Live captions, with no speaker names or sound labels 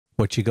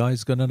What you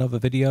guys, got another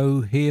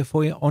video here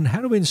for you on how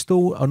to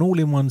install an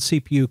all-in-one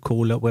CPU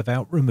cooler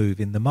without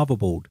removing the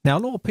motherboard. Now, a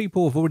lot of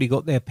people have already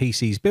got their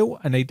PCs built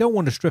and they don't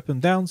want to strip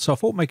them down, so I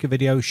thought I'd make a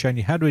video showing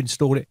you how to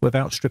install it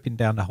without stripping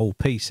down the whole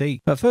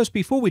PC. But first,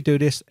 before we do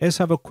this, let's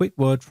have a quick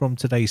word from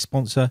today's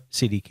sponsor,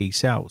 CD Key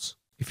Sales.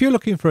 If you're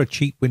looking for a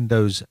cheap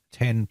Windows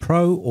 10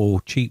 Pro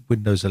or cheap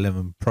Windows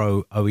 11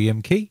 Pro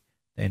OEM key,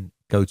 then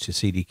go to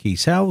CD Key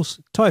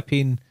Sales, type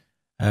in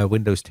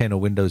Windows 10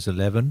 or Windows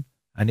 11,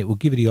 and it will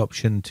give you the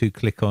option to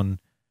click on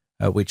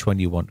which one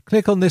you want.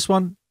 Click on this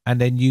one,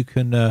 and then you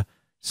can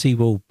see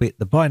we'll bit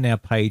the Buy Now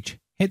page.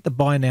 Hit the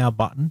Buy Now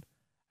button,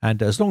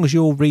 and as long as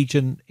your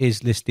region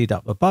is listed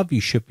up above,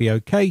 you should be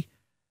okay.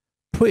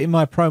 Put in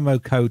my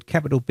promo code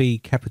capital B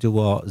capital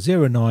R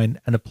 09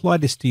 and apply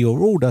this to your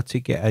order to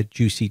get a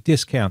juicy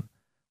discount.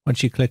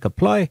 Once you click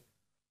apply,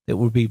 it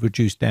will be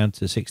reduced down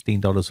to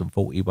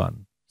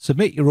 $16.41.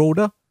 Submit your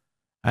order,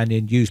 and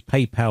then use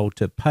PayPal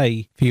to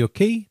pay for your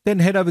key. Then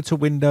head over to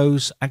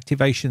Windows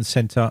Activation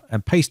Center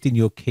and paste in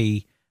your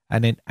key,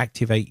 and then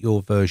activate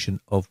your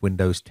version of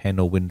Windows 10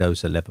 or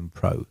Windows 11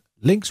 Pro.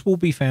 Links will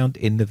be found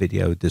in the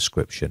video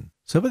description.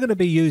 So we're going to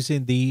be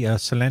using the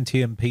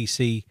Silentium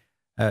PC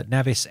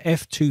Navis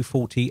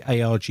F240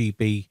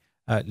 ARGB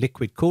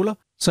liquid cooler.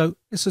 So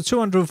it's a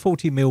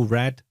 240mm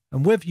rad,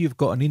 and whether you've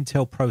got an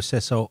Intel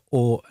processor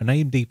or an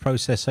AMD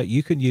processor,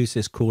 you can use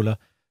this cooler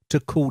to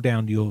cool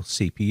down your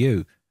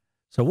CPU.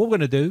 So what we're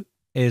going to do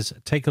is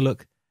take a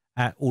look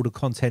at all the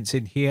contents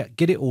in here,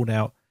 get it all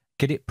out,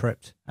 get it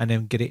prepped, and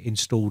then get it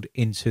installed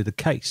into the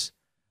case.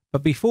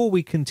 But before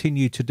we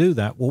continue to do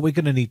that, what we're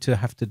going to need to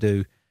have to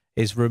do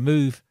is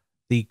remove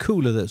the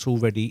cooler that's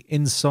already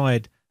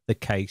inside the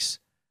case,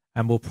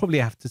 and we'll probably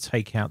have to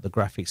take out the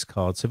graphics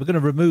card. So we're going to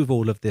remove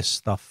all of this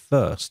stuff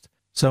first.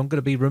 So I'm going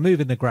to be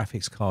removing the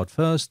graphics card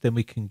first, then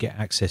we can get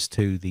access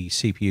to the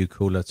CPU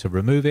cooler to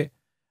remove it.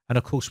 And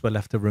of course, we'll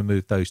have to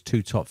remove those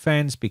two top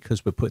fans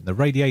because we're putting the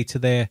radiator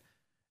there.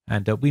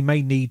 And we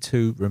may need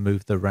to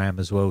remove the RAM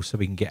as well so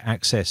we can get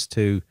access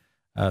to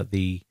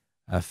the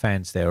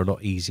fans there a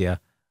lot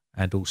easier,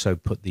 and also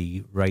put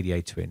the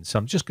radiator in. So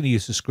I'm just going to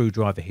use the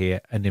screwdriver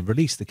here and then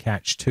release the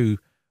catch to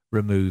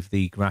remove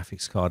the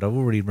graphics card. I've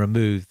already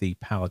removed the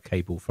power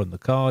cable from the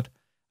card.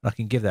 I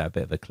can give that a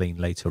bit of a clean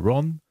later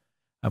on.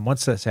 And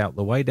once that's out of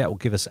the way, that will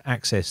give us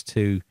access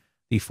to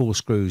the 4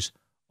 screws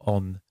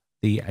on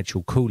the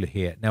actual cooler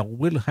here. Now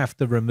we'll have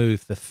to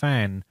remove the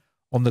fan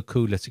on the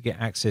cooler to get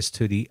access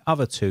to the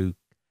other 2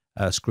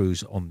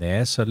 screws on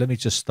there. So let me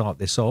just start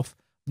this off.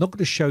 I'm not going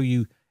to show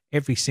you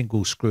every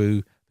single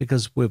screw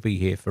because we'll be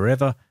here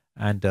forever,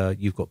 and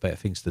you've got better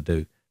things to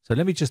do. So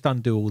let me just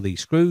undo all these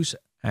screws,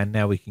 and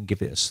now we can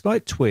give it a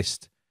slight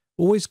twist.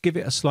 Always give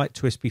it a slight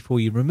twist before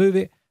you remove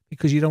it,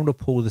 because you don't want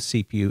to pull the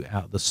CPU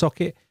out of the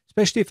socket,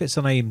 especially if it's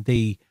an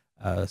AMD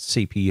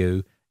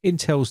CPU.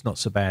 Intel's not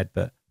so bad,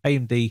 but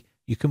AMD,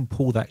 you can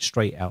pull that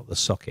straight out the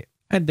socket,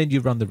 and then you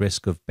run the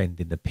risk of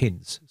bending the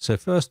pins. So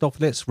first off,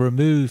 let's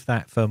remove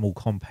that thermal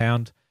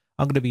compound.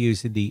 I'm going to be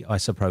using the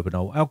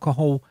isopropanol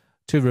alcohol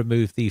to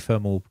remove the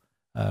thermal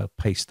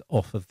paste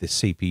off of the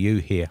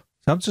CPU here.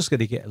 So I'm just going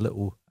to get a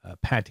little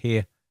pad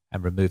here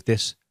and remove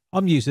this.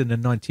 I'm using a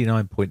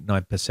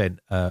 99.9%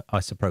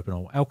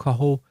 isopropanol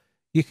alcohol.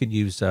 You can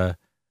use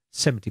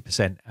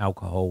 70%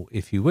 alcohol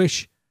if you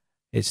wish.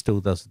 It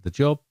still does the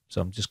job. So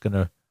I'm just going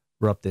to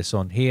rub this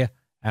on here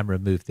and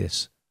remove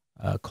this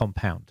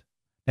compound.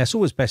 Now, it's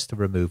always best to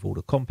remove all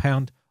the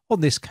compound.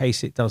 On this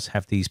case, it does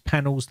have these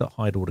panels that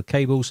hide all the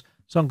cables.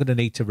 So I'm going to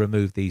need to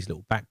remove these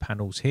little back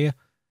panels here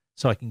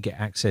so I can get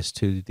access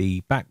to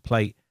the back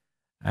plate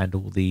and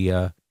all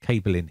the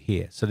cable in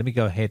here. So let me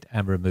go ahead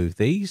and remove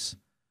these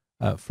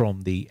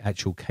from the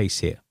actual case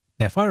here.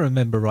 Now, if I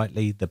remember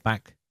rightly, the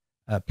back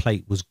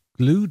plate was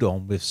glued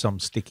on with some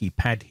sticky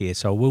pad here.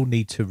 So I will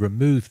need to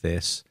remove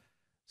this.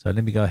 So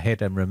let me go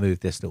ahead and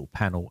remove this little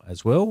panel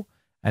as well.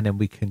 And then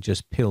we can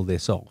just peel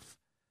this off.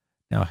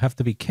 Now I have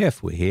to be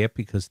careful here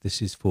because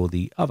this is for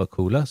the other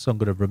cooler. So I'm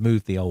going to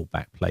remove the old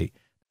back plate.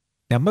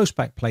 Now most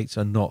back plates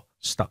are not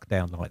stuck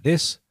down like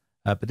this,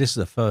 but this is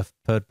a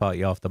third party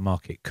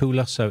aftermarket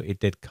cooler. So it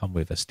did come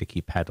with a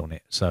sticky pad on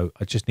it. So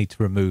I just need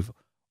to remove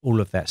all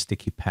of that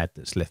sticky pad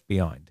that's left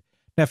behind.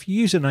 Now if you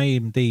use an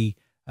AMD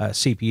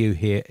CPU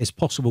here, it's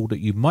possible that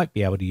you might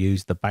be able to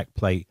use the back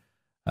plate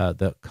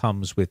that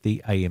comes with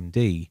the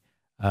AMD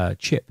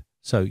chip.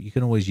 So you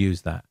can always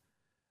use that.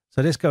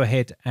 So let's go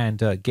ahead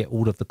and get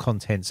all of the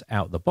contents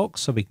out of the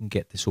box so we can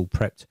get this all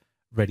prepped,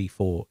 ready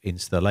for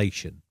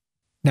installation.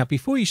 Now,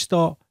 before you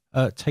start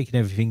taking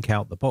everything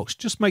out of the box,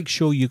 just make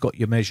sure you got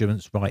your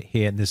measurements right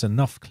here and there's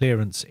enough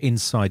clearance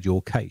inside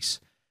your case.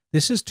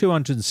 This is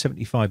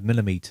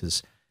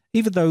 275mm.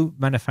 Even though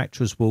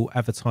manufacturers will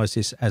advertise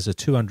this as a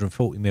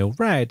 240mm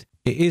rad,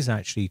 it is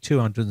actually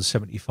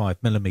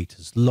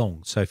 275mm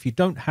long. So if you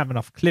don't have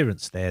enough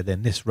clearance there,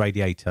 then this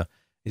radiator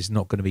is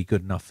not going to be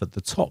good enough at the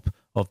top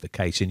of the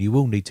case, and you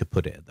will need to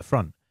put it at the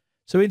front.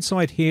 So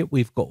inside here,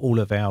 we've got all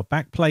of our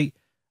backplate,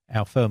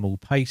 our thermal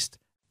paste,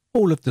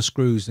 all of the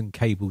screws and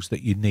cables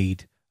that you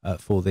need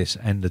for this,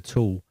 and the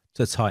tool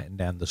to tighten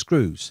down the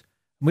screws.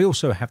 And we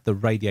also have the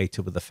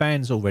radiator with the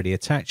fans already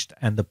attached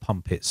and the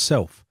pump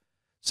itself.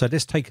 So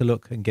let's take a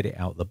look and get it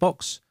out of the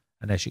box.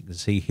 And as you can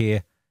see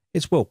here,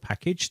 it's well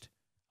packaged.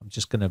 I'm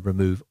just going to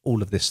remove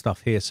all of this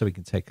stuff here so we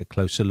can take a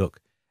closer look.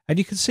 And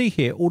you can see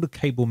here all the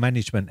cable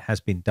management has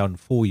been done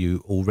for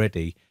you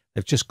already.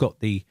 They've just got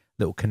the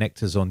little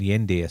connectors on the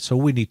end here. So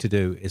all we need to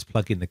do is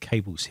plug in the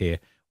cables here,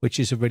 which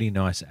is a really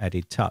nice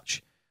added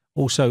touch.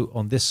 Also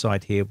on this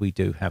side here, we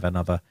do have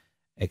another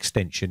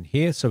extension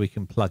here so we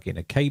can plug in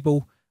a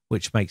cable,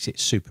 which makes it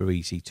super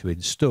easy to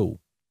install.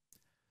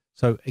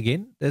 So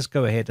again, let's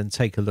go ahead and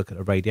take a look at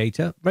the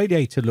radiator.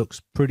 Radiator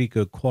looks pretty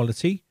good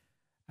quality.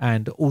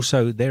 And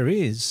also there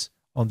is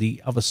on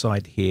the other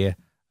side here,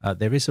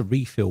 there is a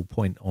refill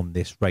point on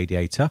this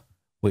radiator,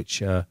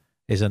 which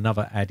is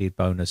another added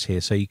bonus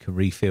here. So you can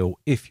refill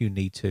if you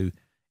need to,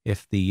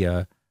 if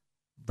the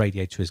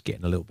radiator is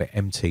getting a little bit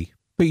empty.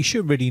 But you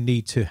shouldn't really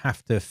need to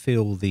have to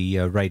fill the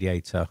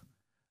radiator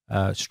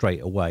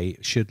straight away.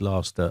 It should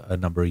last a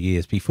number of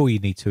years before you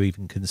need to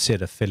even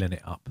consider filling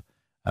it up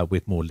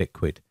with more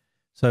liquid.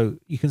 So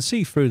you can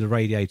see through the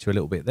radiator a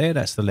little bit there.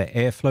 That's to let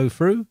air flow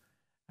through.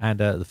 And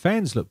the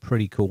fans look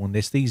pretty cool on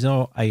this. These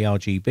are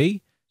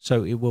ARGB,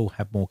 so it will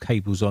have more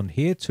cables on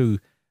here to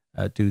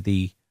do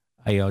the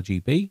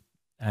ARGB.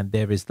 And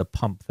there is the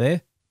pump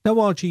there. No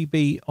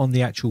RGB on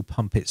the actual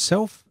pump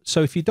itself.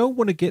 So if you don't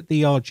want to get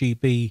the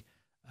RGB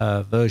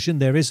version,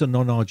 there is a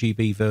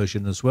non-RGB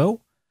version as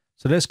well.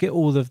 So let's get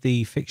all of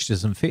the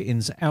fixtures and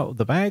fittings out of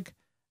the bag,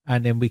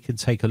 and then we can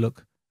take a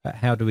look at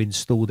how to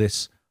install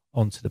this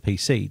onto the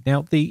PC.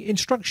 Now, the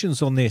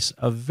instructions on this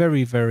are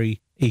very,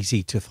 very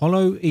easy to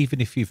follow,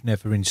 even if you've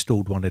never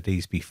installed one of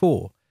these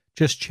before.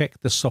 Just check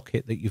the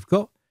socket that you've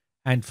got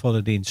and follow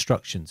the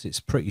instructions.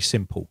 It's pretty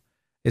simple.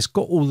 It's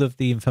got all of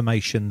the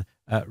information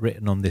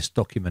written on this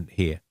document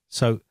here.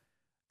 So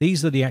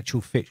these are the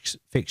actual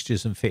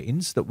fixtures and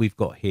fittings that we've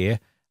got here,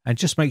 and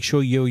just make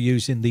sure you're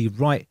using the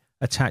right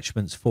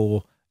attachments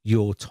for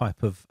your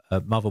type of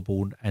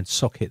motherboard and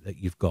socket that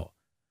you've got.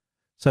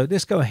 So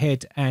let's go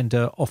ahead and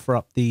offer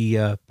up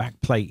the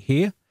back plate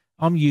here.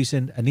 I'm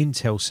using an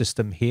Intel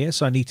system here,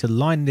 so I need to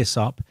line this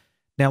up.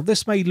 Now,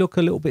 this may look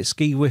a little bit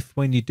skew-whiff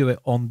when you do it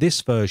on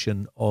this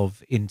version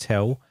of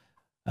Intel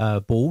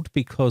board,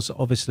 because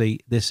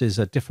obviously this is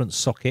a different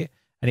socket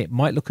and it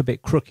might look a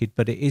bit crooked,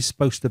 but it is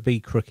supposed to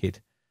be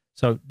crooked.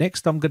 So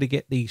next I'm going to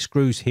get the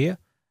screws here,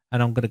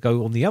 and I'm going to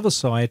go on the other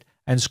side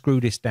and screw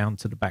this down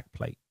to the back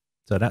plate.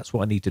 So that's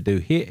what I need to do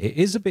here. It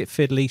is a bit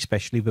fiddly,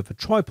 especially with a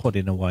tripod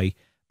in a way,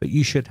 but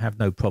you should have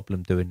no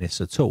problem doing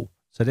this at all.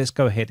 So let's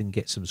go ahead and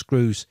get some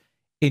screws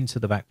into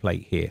the back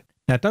plate here.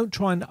 Now, don't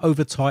try and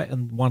over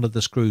tighten one of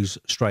the screws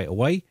straight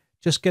away.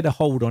 Just get a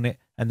hold on it,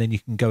 and then you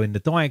can go in the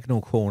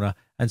diagonal corner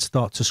and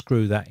start to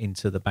screw that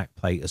into the back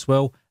plate as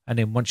well. And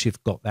then once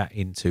you've got that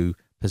into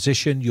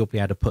position, you'll be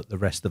able to put the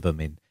rest of them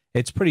in.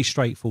 It's pretty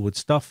straightforward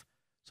stuff.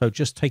 So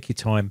just take your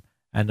time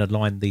and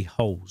align the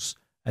holes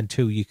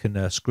until you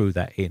can screw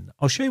that in.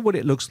 I'll show you what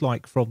it looks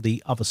like from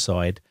the other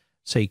side,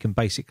 so you can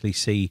basically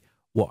see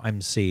what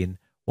I'm seeing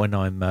when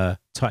I'm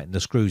tightening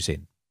the screws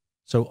in.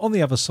 So on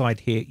the other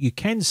side here, you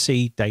can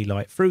see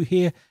daylight through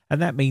here,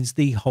 and that means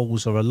the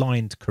holes are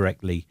aligned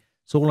correctly.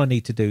 So all I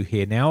need to do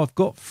here now, I've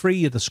got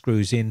 3 of the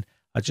screws in.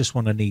 I just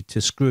need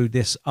to screw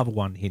this other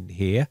one in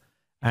here,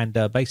 and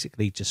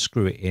basically just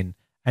screw it in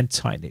and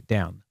tighten it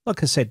down.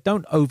 Like I said,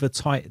 don't over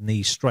tighten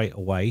these straight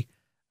away,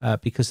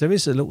 because there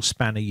is a little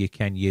spanner you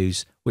can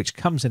use, which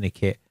comes in a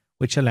kit,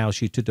 which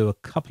allows you to do a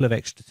couple of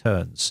extra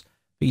turns.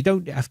 But you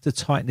don't have to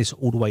tighten this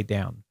all the way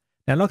down.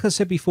 Now, like I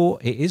said before,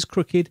 it is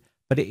crooked,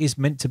 but it is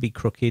meant to be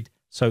crooked.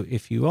 So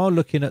if you are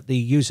looking at the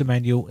user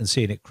manual and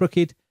seeing it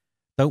crooked,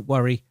 don't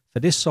worry.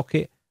 For this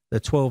socket, the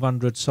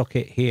 1200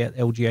 socket here,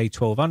 LGA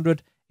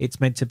 1200,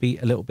 it's meant to be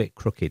a little bit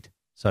crooked.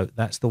 So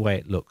that's the way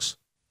it looks.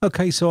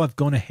 Okay, so I've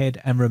gone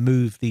ahead and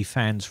removed the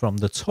fans from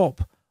the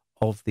top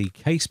of the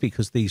case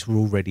because these were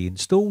already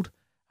installed.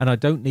 And I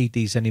don't need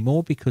these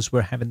anymore because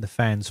we're having the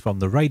fans from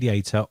the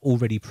radiator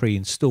already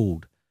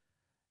pre-installed.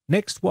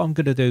 Next, what I'm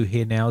going to do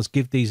here now is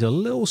give these a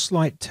little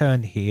slight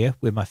turn here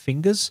with my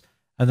fingers,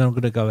 and then I'm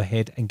going to go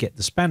ahead and get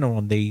the spanner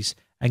on these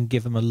and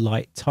give them a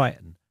light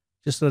tighten.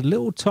 Just a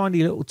little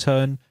tiny little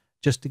turn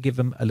just to give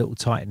them a little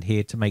tighten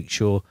here to make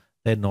sure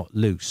they're not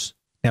loose.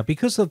 Now,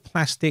 because the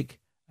plastic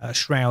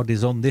shroud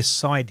is on this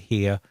side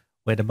here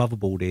where the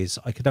motherboard is,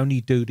 I could only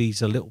do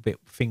these a little bit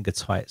finger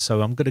tight.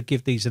 So I'm going to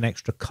give these an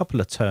extra couple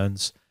of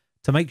turns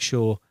to make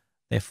sure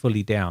they're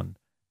fully down.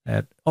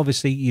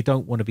 Obviously, you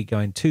don't want to be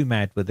going too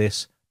mad with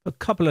this. A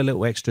couple of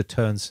little extra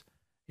turns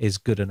is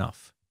good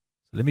enough.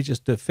 So let me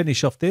just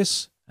finish off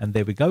this, and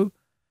there we go.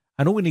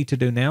 And all we need to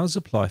do now is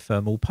apply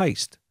thermal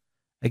paste.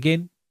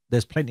 Again,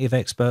 there's plenty of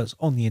experts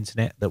on the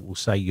internet that will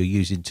say you're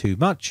using too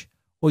much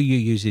or you're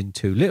using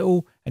too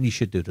little, and you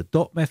should do the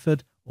dot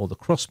method or the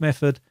cross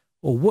method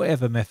or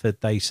whatever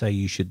method they say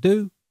you should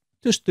do.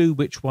 Just do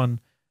which one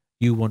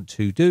you want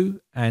to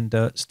do and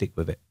stick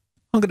with it.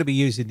 I'm going to be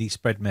using the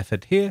spread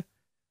method here.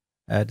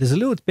 There's a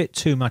little bit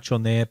too much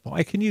on there, but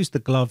I can use the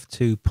glove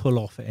to pull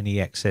off any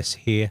excess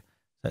here.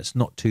 That's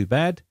not too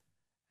bad.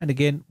 And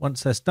again,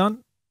 once that's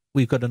done,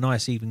 we've got a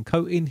nice even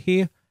coating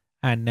here.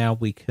 And now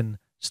we can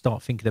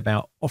start thinking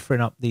about offering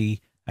up the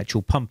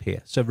actual pump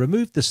here. So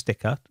remove the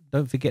sticker.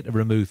 Don't forget to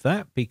remove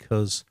that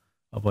because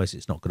otherwise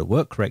it's not going to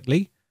work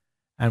correctly.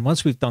 And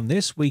once we've done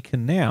this, we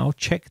can now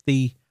check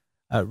the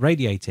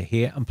radiator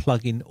here and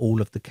plug in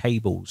all of the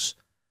cables.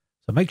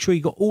 So make sure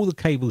you got all the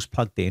cables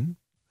plugged in.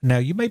 Now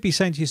you may be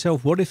saying to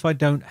yourself, what if I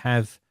don't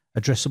have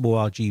addressable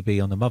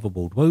RGB on the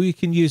motherboard? Well, you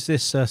can use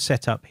this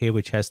setup here,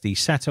 which has the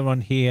SATA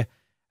on here,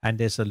 and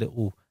there's a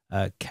little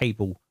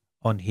cable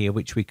on here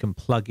which we can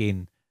plug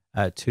in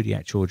to the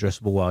actual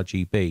addressable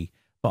RGB.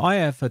 But I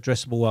have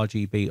addressable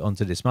RGB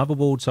onto this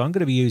motherboard, so I'm going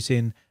to be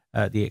using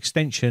the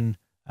extension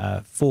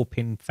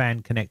 4-pin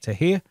fan connector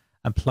here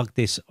and plug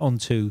this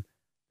onto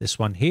this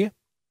one here,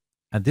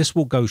 and this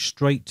will go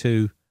straight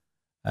to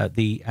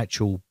the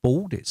actual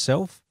board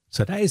itself.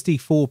 So that is the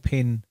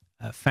 4-pin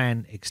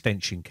fan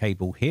extension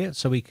cable here,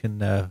 so we can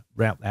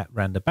route that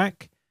around the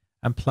back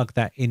and plug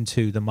that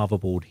into the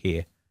motherboard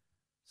here.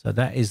 So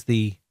that is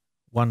the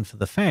one for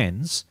the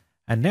fans,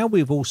 and now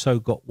we've also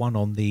got one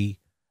on the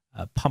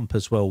pump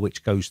as well,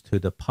 which goes to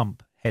the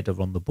pump header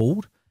on the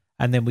board.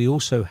 And then we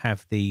also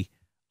have the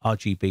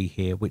RGB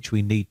here, which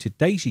we need to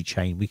daisy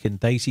chain. We can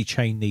daisy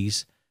chain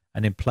these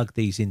and then plug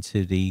these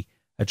into the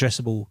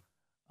addressable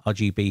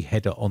RGB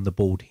header on the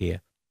board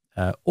here.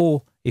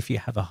 Or if you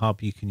have a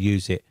hub, you can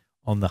use it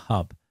on the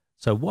hub.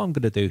 So what I'm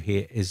going to do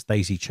here is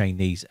daisy chain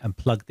these and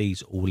plug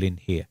these all in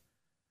here.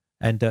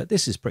 And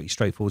this is pretty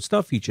straightforward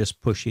stuff. You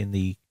just push in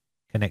the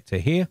connector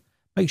here,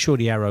 make sure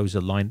the arrows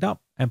are lined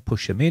up and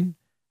push them in.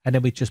 And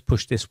then we just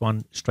push this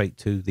one straight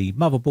to the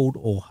motherboard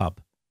or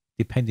hub,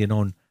 depending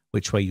on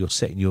which way you're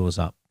setting yours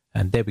up.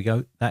 And there we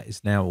go. That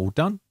is now all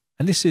done.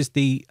 And this is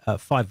the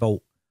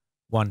 5-volt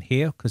one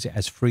here because it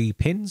has 3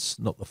 pins,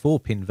 not the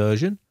 4-pin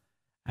version.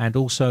 And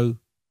also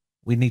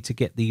we need to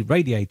get the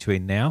radiator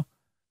in now.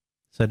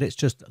 So let's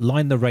just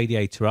line the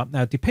radiator up.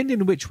 Now, depending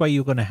on which way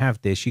you're going to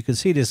have this, you can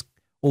see there's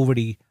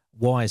already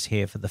wires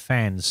here for the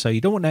fans. So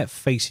you don't want that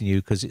facing you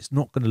because it's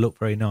not going to look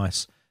very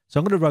nice. So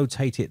I'm going to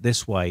rotate it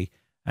this way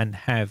and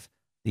have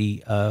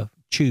the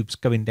tubes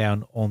going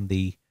down on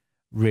the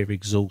rear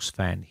exhaust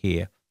fan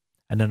here.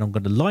 And then I'm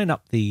going to line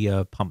up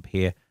the pump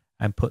here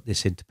and put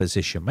this into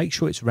position. Make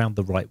sure it's around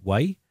the right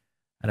way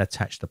and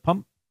attach the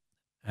pump.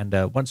 And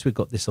once we've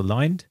got this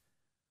aligned,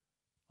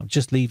 I'm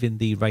just leaving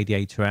the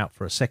radiator out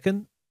for a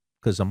second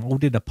because I'm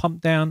holding the pump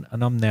down,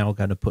 and I'm now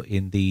going to put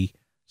in the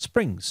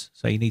springs.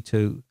 So you need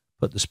to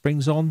put the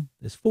springs on.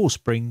 There's 4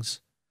 springs.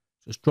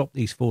 Just drop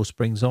these 4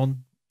 springs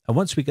on. And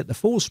once we get the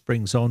 4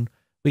 springs on,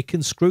 we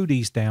can screw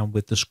these down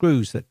with the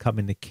screws that come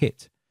in the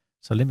kit.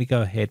 So let me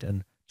go ahead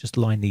and just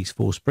line these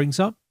 4 springs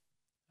up.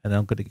 And then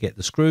I'm going to get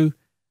the screw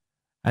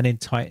and then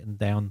tighten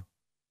down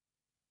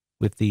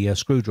with the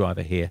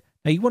screwdriver here.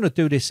 Now you want to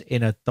do this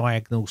in a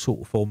diagonal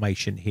sort of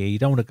formation here. You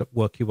don't want to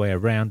work your way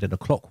around in a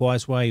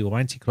clockwise way or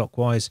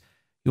anti-clockwise.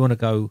 You want to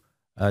go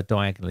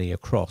diagonally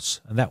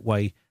across, and that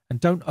way, and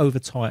don't over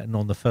tighten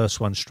on the first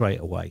one straight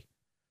away.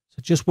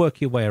 So just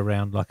work your way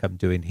around like I'm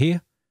doing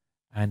here.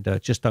 And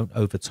just don't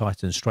over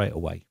tighten straight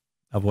away.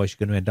 Otherwise,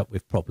 you're going to end up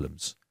with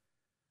problems.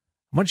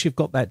 Once you've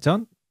got that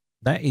done,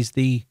 that is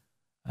the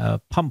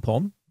pump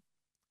on.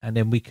 And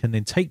then we can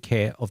then take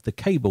care of the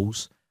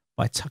cables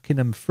by tucking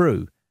them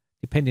through,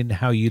 depending on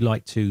how you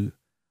like to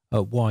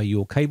wire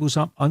your cables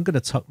up. I'm going to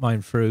tuck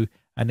mine through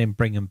and then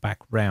bring them back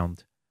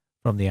round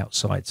from the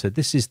outside. So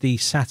this is the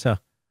SATA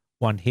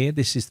one here.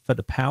 This is for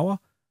the power.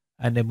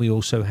 And then we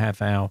also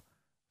have our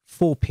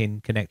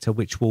 4-pin connector,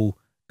 which will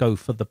go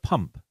for the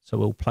pump. So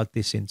we'll plug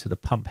this into the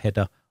pump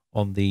header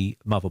on the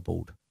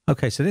motherboard.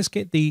 Okay, so let's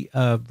get the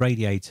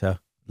radiator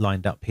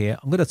lined up here.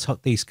 I'm going to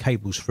tuck these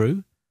cables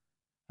through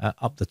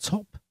up the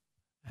top,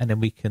 and then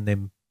we can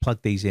then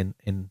plug these in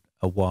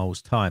a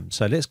while's time.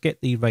 So let's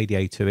get the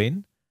radiator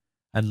in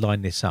and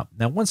line this up.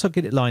 Now, once I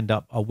get it lined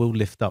up, I will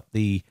lift up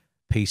the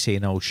PC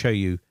and I'll show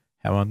you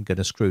how I'm going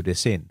to screw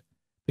this in.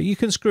 But you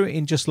can screw it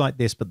in just like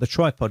this, but the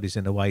tripod is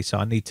in the way, so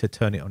I need to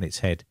turn it on its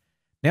head.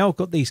 Now I've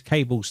got these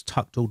cables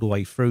tucked all the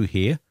way through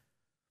here.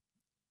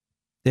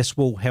 This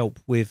will help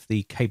with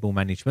the cable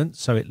management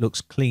so it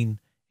looks clean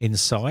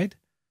inside.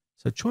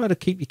 So try to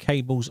keep your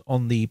cables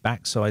on the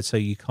back side so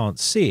you can't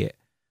see it.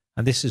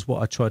 And this is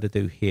what I try to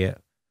do here.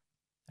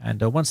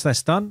 And once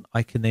that's done,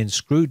 I can then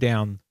screw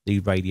down the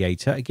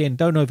radiator. Again,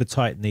 don't over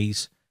tighten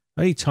these,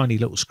 only tiny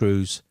little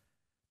screws.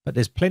 But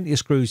there's plenty of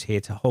screws here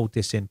to hold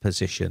this in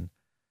position.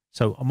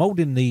 So I'm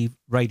holding the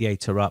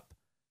radiator up,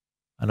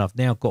 and I've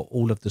now got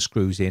all of the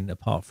screws in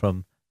apart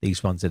from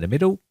these ones in the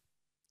middle.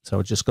 So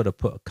I've just got to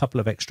put a couple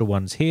of extra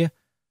ones here.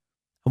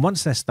 And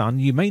once that's done,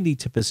 you may need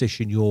to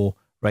position your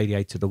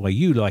radiator the way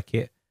you like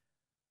it.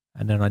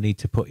 And then I need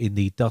to put in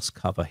the dust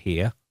cover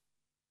here.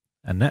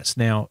 And that's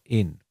now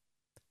in.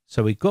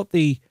 So we've got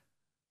the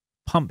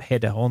pump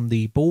header on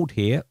the board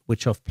here,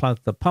 which I've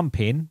plugged the pump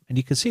in. And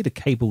you can see the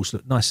cables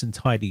look nice and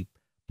tidy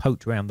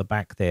poked around the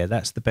back there.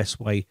 That's the best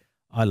way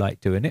I like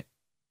doing it.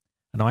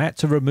 And I had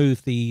to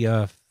remove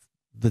the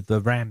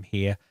RAM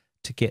here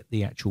to get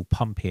the actual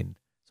pump in.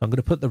 So I'm going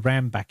to put the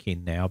RAM back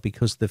in now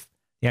because the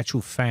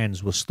actual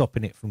fans were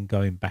stopping it from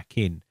going back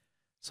in.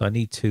 So I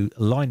need to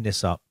line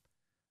this up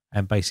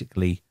and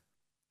basically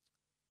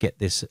get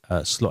this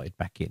slotted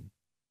back in.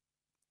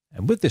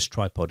 And with this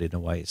tripod, in a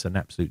way, it's an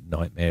absolute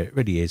nightmare. It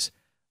really is.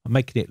 I'm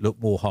making it look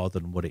more harder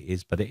than what it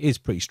is, but it is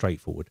pretty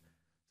straightforward.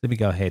 Let me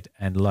go ahead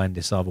and line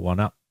this other one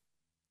up.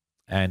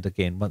 And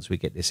again, once we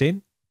get this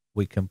in,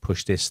 we can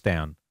push this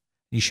down.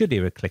 You should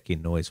hear a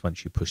clicking noise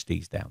once you push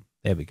these down.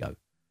 There we go.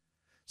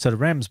 So the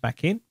RAM's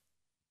back in.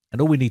 And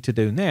all we need to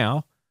do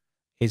now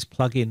is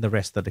plug in the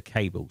rest of the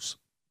cables.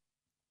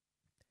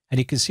 And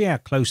you can see how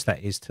close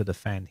that is to the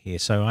fan here.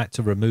 So I had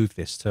to remove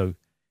this to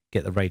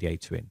get the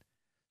radiator in.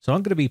 So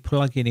I'm going to be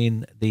plugging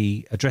in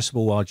the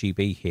addressable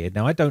RGB here.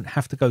 Now I don't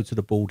have to go to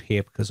the board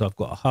here because I've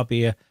got a hub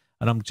here,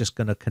 and I'm just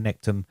going to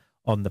connect them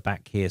on the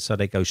back here so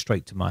they go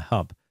straight to my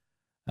hub.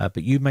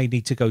 But you may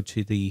need to go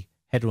to the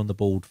header on the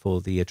board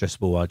for the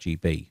addressable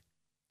RGB.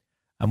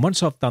 And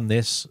once I've done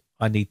this,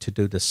 I need to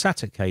do the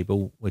SATA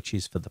cable, which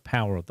is for the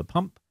power of the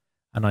pump.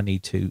 And I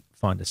need to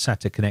find a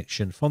SATA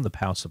connection from the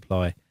power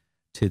supply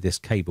to this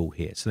cable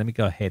here. So let me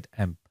go ahead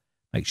and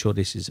make sure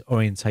this is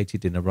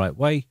orientated in the right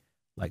way,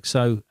 like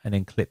so, and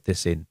then clip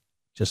this in,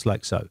 just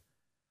like so.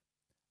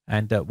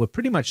 And we're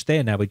pretty much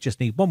there now. We just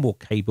need one more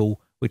cable,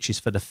 which is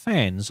for the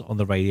fans on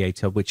the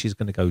radiator, which is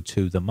going to go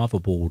to the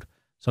motherboard.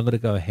 So I'm going to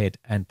go ahead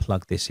and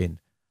plug this in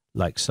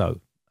like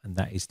so. And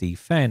that is the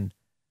fan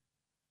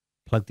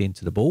plugged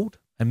into the board.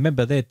 And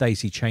remember, they're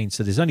daisy chained,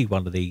 so there's only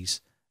one of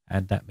these.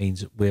 And that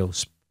means we'll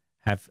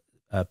have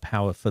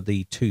power for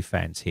the two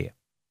fans here.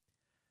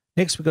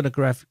 Next, we're going to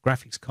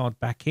graphics card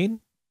back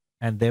in.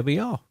 And there we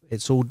are.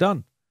 It's all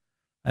done.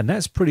 And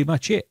that's pretty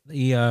much it.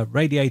 The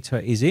radiator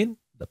is in.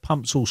 The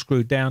pump's all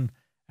screwed down.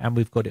 And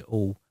we've got it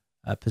all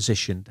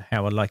positioned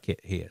how I like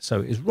it here.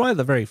 So it's right at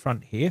the very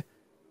front here.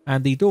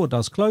 And the door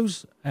does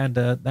close. And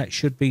that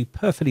should be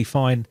perfectly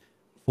fine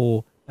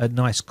for a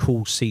nice,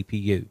 cool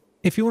CPU.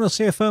 If you want to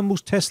see a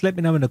thermals test, let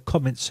me know in the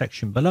comments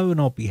section below, and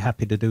I'll be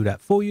happy to do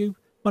that for you.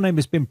 My name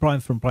has been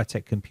Brian from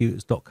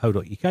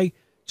briteccomputers.co.uk.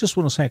 Just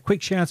want to say a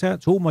quick shout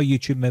out to all my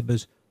YouTube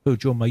members who have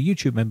joined my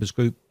YouTube members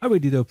group. I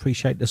really do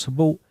appreciate the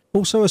support.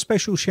 Also a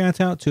special shout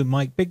out to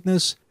Mike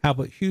Bigness,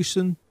 Albert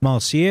Houston,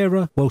 Mars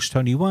Sierra, Welsh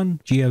Tony 1,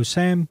 Geo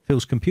Sam,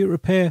 Phil's Computer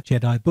Repair,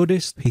 Jedi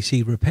Buddhist,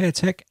 PC Repair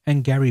Tech,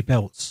 and Gary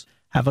Belts.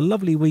 Have a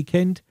lovely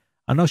weekend,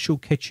 and I shall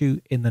catch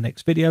you in the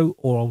next video,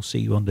 or I'll see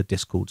you on the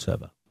Discord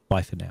server.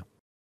 Bye for now.